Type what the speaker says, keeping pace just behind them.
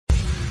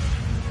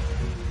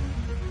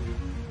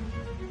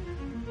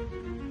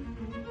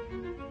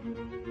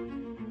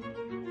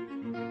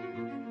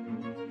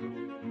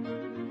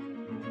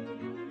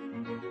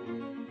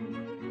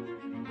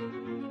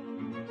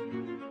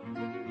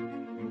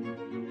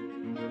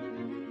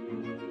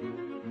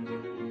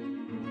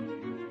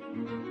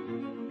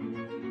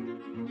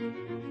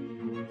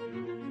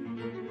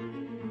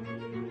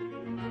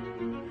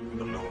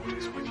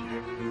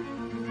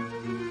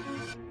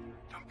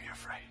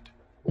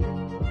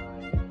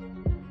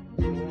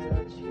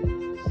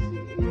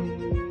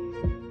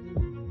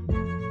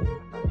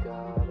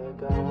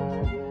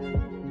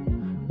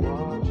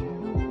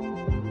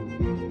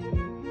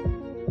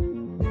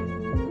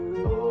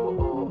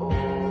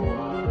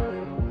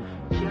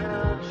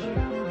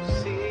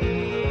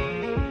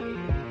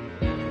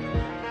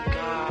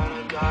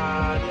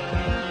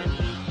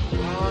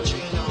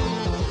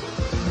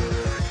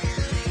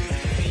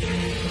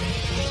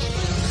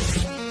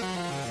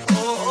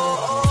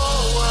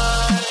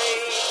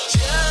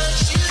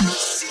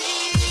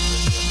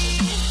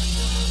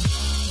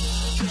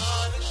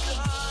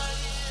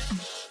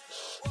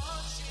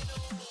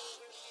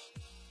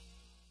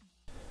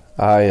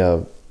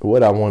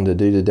What I wanted to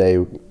do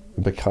today,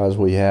 because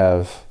we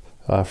have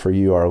for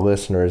you, our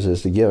listeners,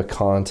 is to give a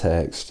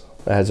context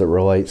as it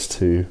relates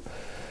to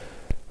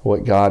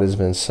what God has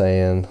been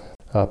saying,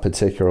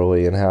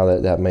 particularly, and how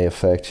that may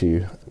affect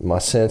you. My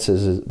sense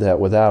is that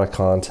without a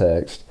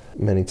context,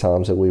 many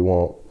times that we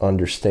won't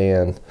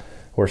understand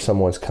where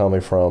someone's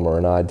coming from, or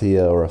an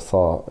idea or a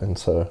thought. And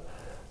so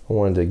I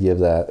wanted to give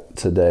that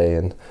today.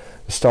 And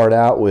to start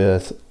out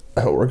with,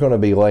 we're going to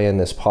be laying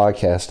this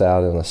podcast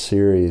out in a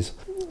series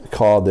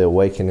called The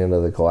Awakening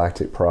of the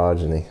Galactic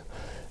Progeny.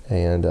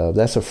 And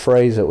that's a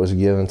phrase that was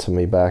given to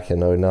me back in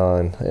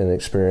 2009, an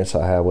experience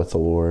I had with the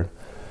Lord.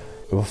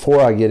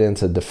 Before I get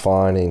into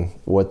defining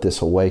what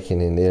this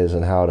awakening is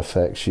and how it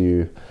affects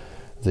you,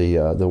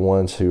 the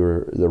ones who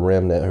are the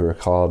remnant, who are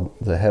called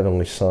the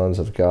heavenly sons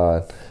of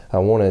God, I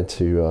wanted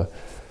to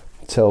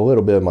tell a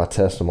little bit of my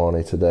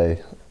testimony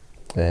today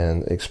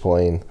and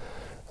explain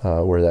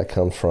where that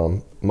comes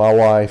from. My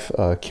wife,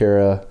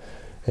 Kara,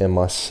 and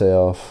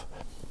myself,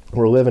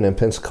 we're living in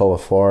Pensacola,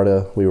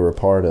 Florida. We were a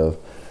part of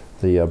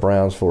the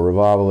Brownsville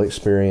Revival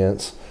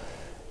experience,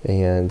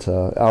 and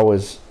I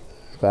was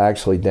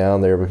actually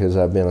down there because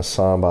I've been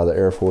assigned by the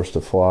Air Force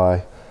to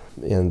fly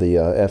in the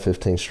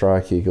F-15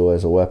 Strike Eagle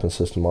as a weapons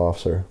system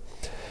officer.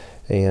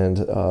 And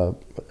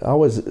I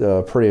was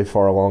pretty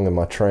far along in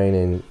my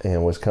training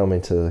and was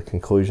coming to the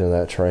conclusion of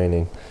that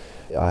training.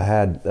 I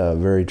had a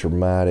very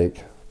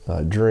dramatic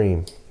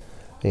dream.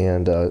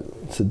 And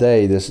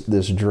today,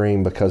 this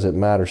dream, because it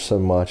matters so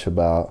much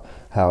about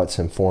how it's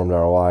informed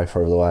our life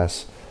over the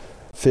last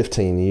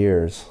 15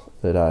 years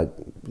that I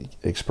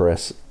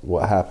express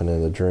what happened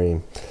in the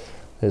dream.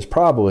 It's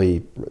probably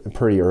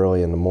pretty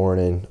early in the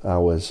morning. I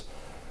was,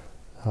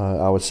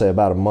 I would say,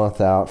 about a month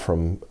out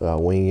from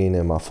winging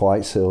in my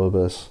flight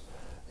syllabus.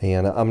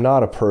 And I'm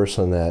not a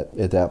person that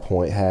at that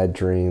point had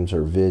dreams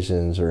or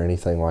visions or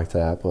anything like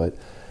that, but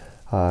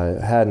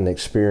I had an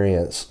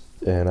experience.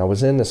 And I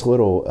was in this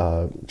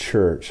little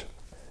church,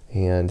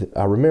 and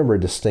I remember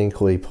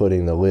distinctly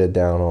putting the lid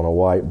down on a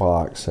white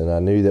box, and I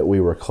knew that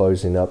we were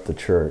closing up the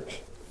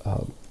church.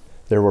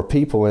 There were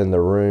people in the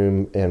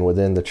room and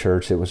within the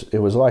church. It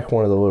was like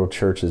one of the little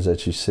churches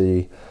that you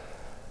see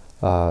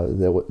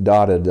that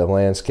dotted the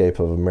landscape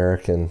of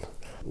American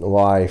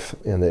life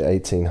in the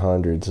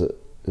 1800s.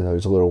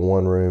 Those little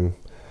one-room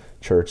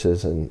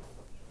churches. And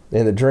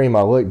in the dream,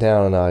 I look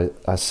down and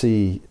I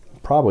see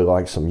probably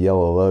like some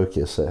yellow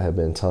locusts that had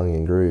been tongue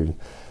and grooved,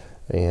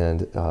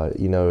 and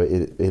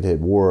it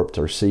had warped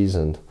or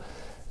seasoned.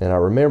 And I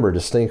remember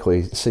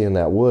distinctly seeing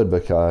that wood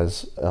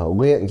because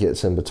lint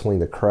gets in between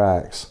the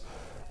cracks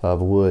of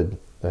wood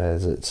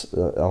as it's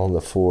on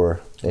the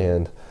floor.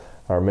 And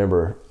I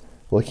remember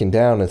looking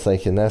down and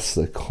thinking, that's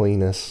the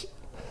cleanest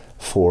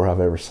floor I've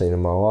ever seen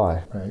in my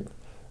life. Right.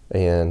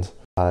 And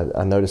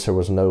I noticed there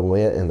was no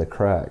lint in the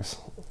cracks.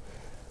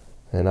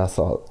 And I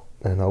thought,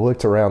 and I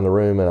looked around the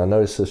room and I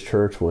noticed this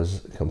church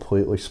was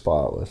completely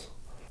spotless.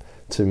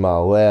 To my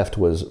left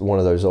was one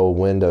of those old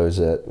windows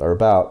that are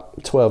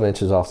about 12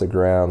 inches off the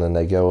ground, and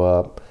they go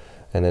up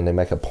and then they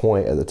make a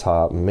point at the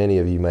top. Many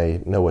of you may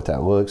know what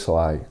that looks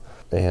like.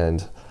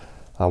 And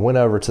I went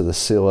over to the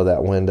sill of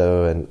that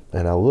window and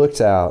I looked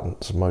out, and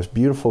it's the most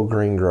beautiful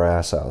green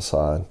grass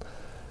outside.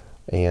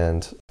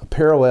 And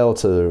parallel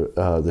to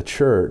the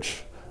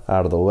church,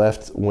 out of the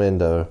left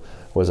window,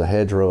 was a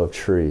hedgerow of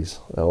trees,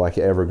 like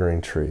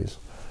evergreen trees.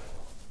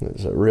 It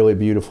was a really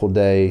beautiful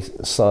day,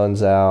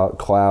 sun's out,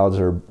 clouds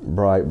are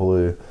bright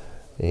blue,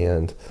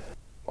 and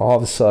all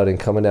of a sudden,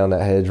 coming down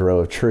that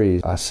hedgerow of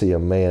trees, I see a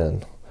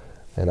man.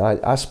 And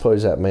I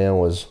suppose that man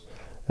was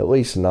at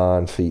least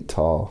 9 feet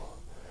tall.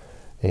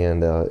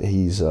 And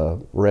he's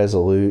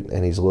resolute,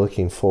 and he's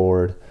looking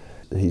forward.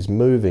 He's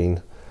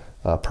moving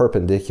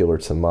perpendicular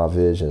to my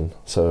vision,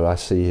 so I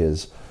see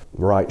his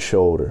right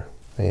shoulder.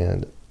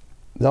 And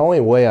the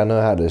only way I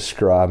know how to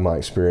describe my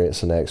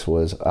experience next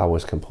was I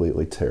was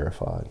completely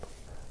terrified.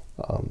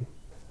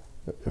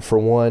 For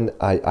one,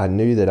 I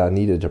knew that I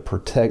needed to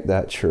protect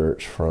that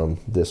church from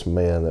this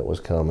man that was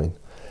coming,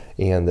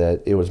 and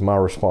that it was my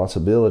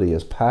responsibility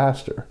as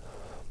pastor.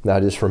 Now,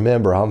 just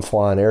remember, I'm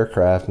flying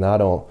aircraft, and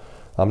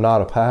I'm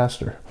not a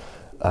pastor.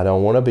 I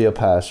don't want to be a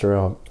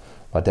pastor.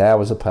 My dad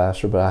was a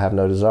pastor, but I have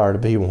no desire to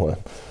be one.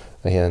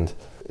 And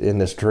in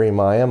this dream,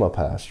 I am a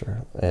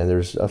pastor, and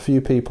there's a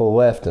few people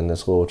left in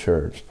this little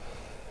church,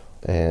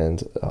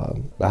 and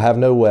I have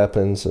no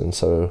weapons, and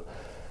so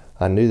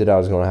I knew that I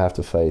was going to have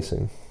to face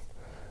him.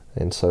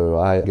 And so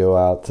I go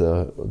out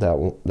to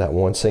that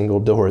one single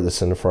door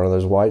that's in the front of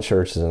those white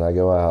churches, and I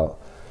go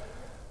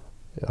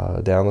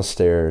out down the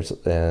stairs,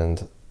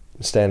 and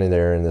standing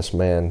there, and this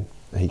man,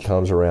 he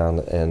comes around,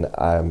 and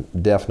I'm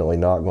definitely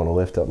not going to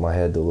lift up my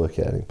head to look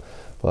at him.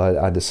 But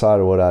I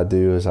decided what I'd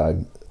do is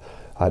I'd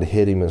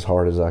hit him as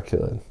hard as I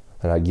could,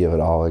 and I'd give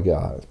it all I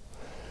got.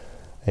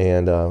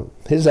 And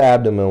his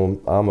abdomen,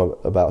 I'm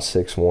about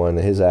 6'1", and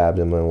his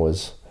abdomen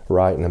was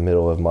right in the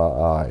middle of my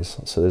eyes.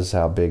 So this is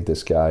how big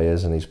this guy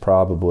is, and he's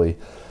probably,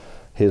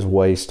 his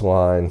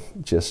waistline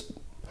just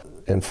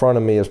in front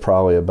of me is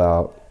probably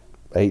about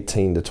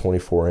 18 to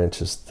 24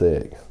 inches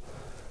thick.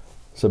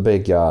 He's a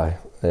big guy.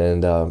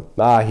 And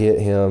I hit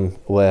him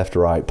left,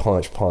 right,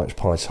 punch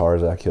as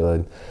hard as I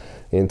could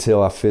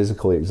until I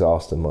physically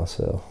exhausted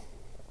myself.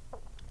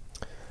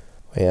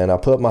 And I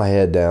put my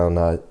head down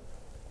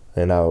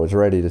and I was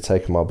ready to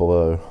take my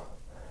blow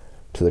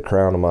to the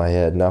crown of my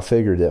head. And I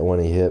figured that when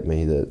he hit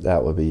me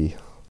that would be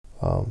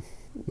that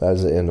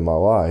was the end of my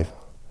life.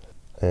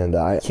 And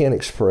I can't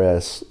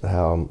express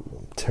how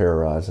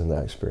terrorizing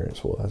that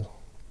experience was.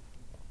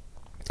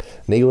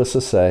 Needless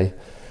to say,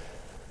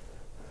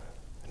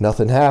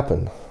 nothing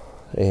happened.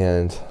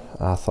 And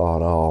I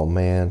thought, oh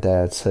man,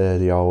 Dad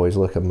said you always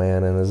look a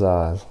man in his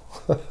eyes.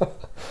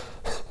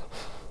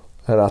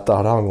 And I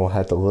thought, I'm going to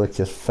have to look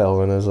this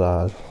fella in his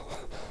eyes.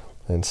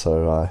 And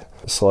so I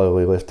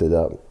slowly lifted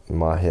up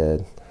my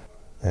head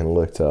and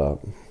looked up.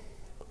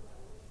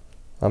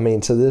 I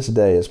mean, to this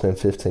day, it's been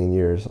 15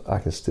 years, I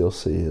can still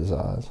see his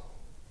eyes.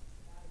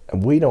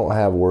 And we don't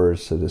have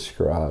words to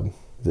describe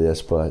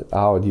this, but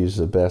I would use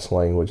the best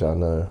language I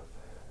know.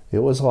 It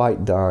was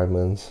like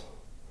diamonds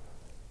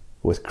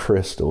with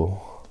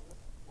crystal,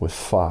 with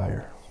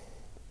fire.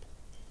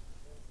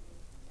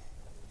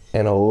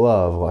 And a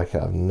love like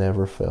I've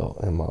never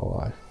felt in my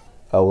life.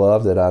 A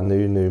love that I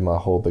knew my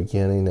whole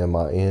beginning and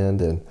my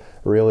end, and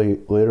really,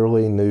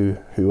 literally knew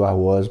who I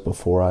was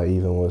before I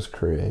even was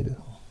created.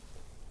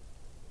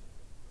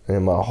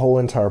 And my whole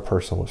entire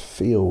person was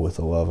filled with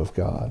the love of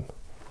God.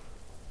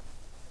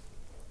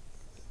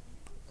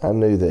 I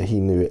knew that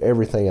he knew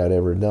everything I'd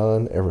ever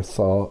done, ever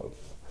thought,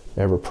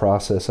 every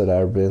process that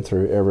I'd ever been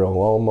through, every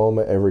low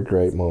moment, every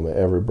great moment,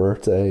 every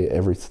birthday,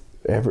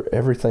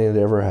 everything that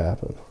ever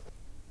happened.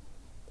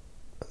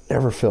 I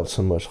never felt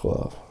so much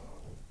love.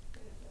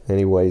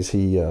 Anyways,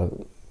 he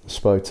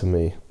spoke to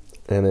me,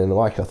 and in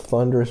like a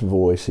thunderous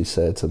voice, he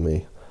said to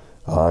me,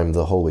 I'm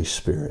the Holy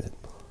Spirit.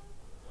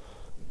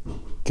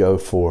 Go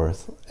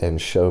forth and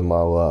show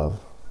my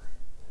love.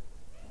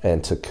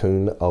 And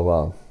Tikkun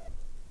Olam.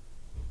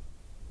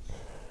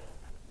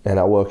 And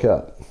I woke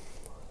up.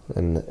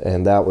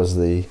 And that was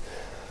the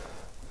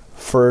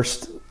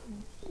first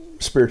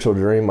spiritual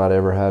dream I'd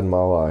ever had in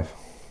my life.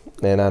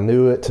 And I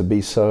knew it to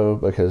be so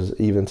because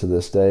even to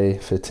this day,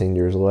 15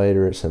 years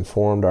later, it's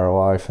informed our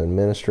life and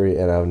ministry,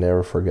 and I've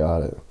never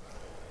forgot it.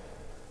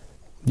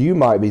 You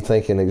might be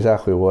thinking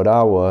exactly what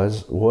I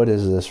was. What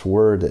is this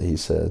word that he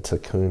said,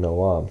 Tikkun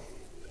Olam,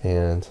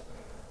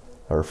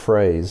 or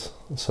phrase?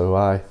 So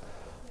I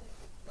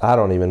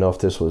don't even know if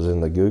this was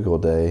in the Google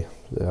day.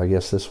 I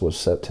guess this was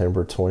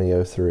September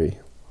 2003.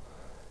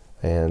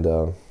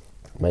 And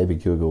maybe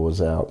Google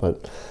was out,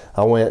 but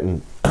I went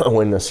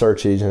in the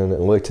search engine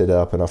and looked it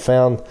up, and I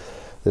found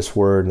this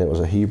word, and it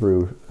was a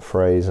Hebrew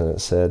phrase, and it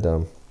said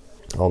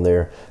on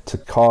there, to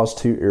cause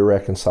two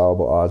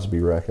irreconcilable odds to be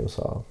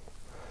reconciled.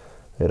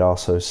 It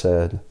also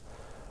said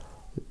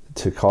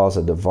to cause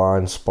a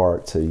divine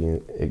spark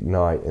to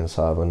ignite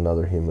inside of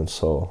another human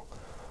soul.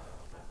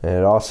 And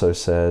it also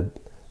said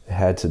it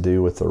had to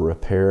do with the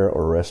repair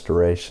or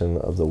restoration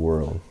of the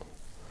world.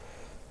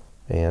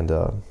 And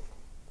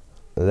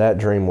that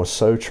dream was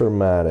so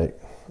traumatic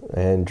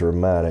and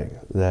dramatic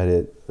that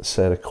it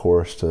set a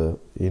course to,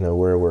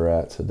 where we're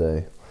at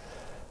today.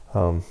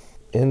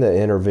 In the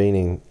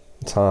intervening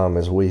time,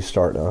 as we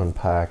start to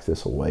unpack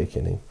this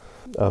awakening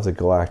of the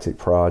galactic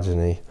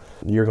progeny,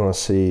 you're going to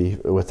see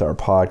with our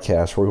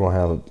podcast, we're going to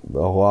have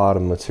a lot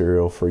of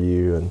material for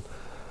you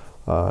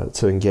and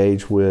to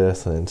engage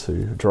with and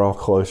to draw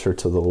closer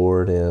to the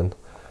Lord in.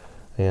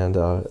 And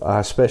I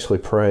especially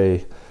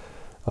pray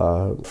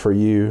for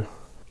you,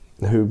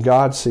 who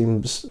God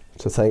seems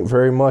to think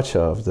very much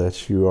of,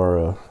 that you are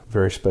a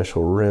very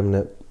special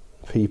remnant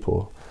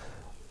people,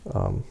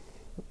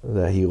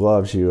 that he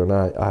loves you. And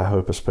I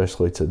hope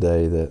especially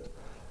today that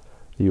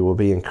you will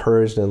be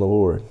encouraged in the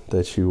Lord,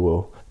 that you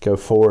will go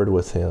forward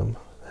with him,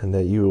 and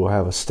that you will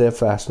have a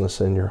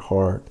steadfastness in your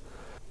heart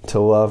to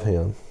love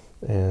him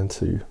and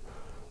to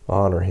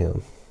honor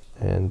him.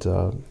 And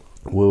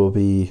we'll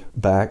be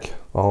back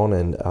on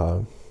and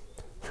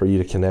for you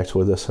to connect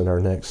with us in our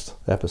next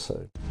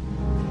episode.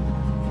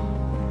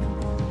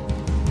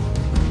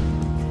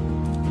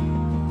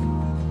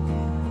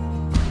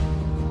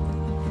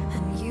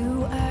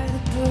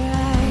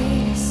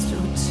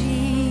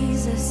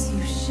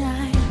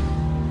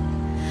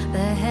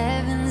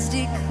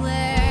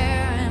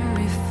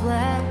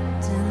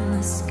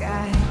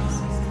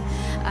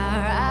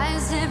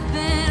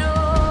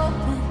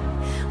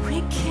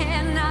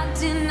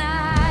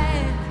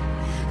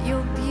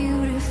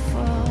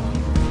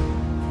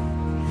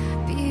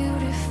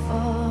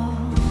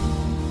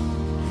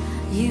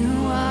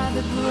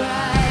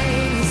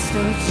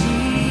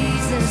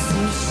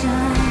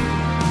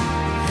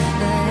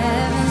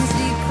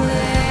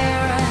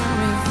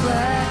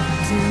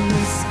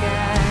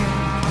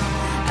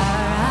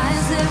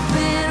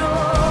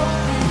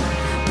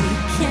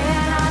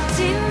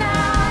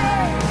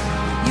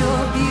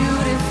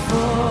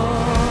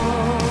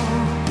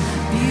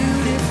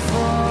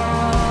 Beautiful.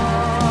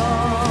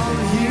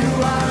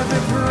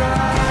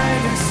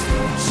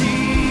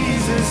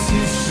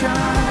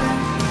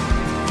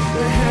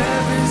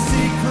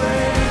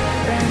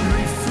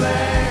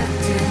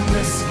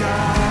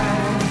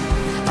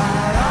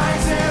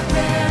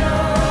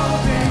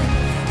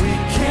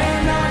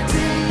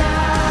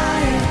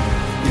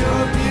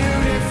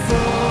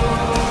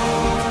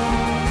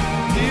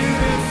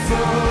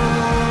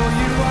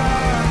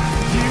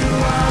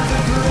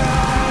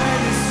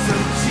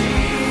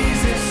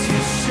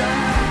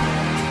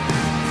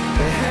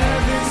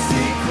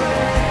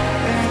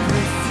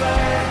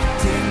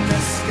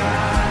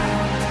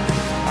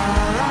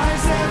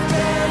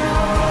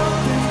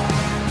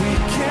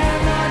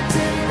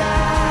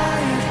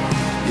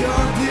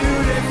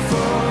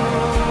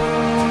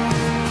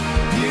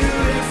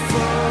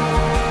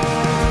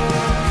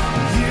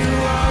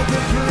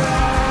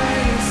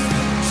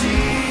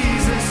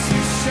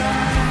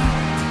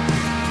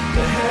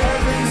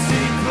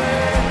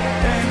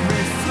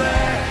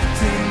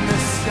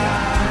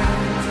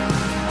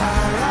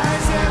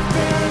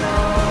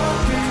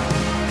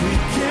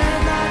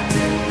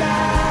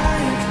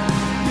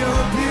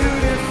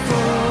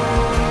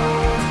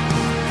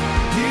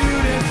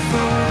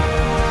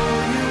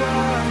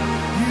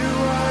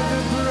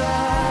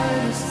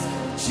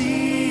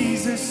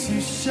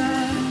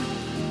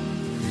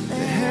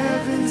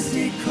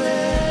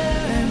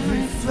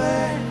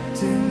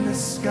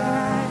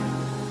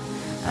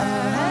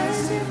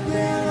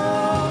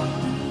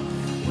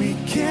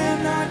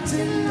 cannot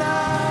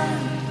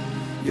deny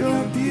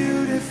you're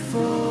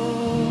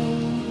beautiful,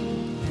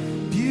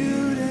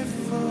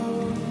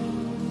 beautiful.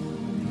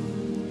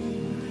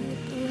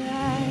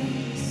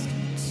 Christ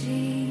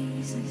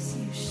Jesus,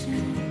 you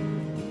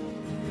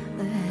shine.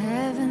 The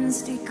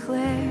heavens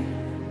declare,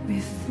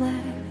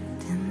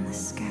 reflect in the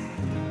sky.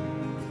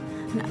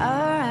 And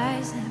our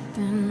eyes have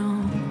been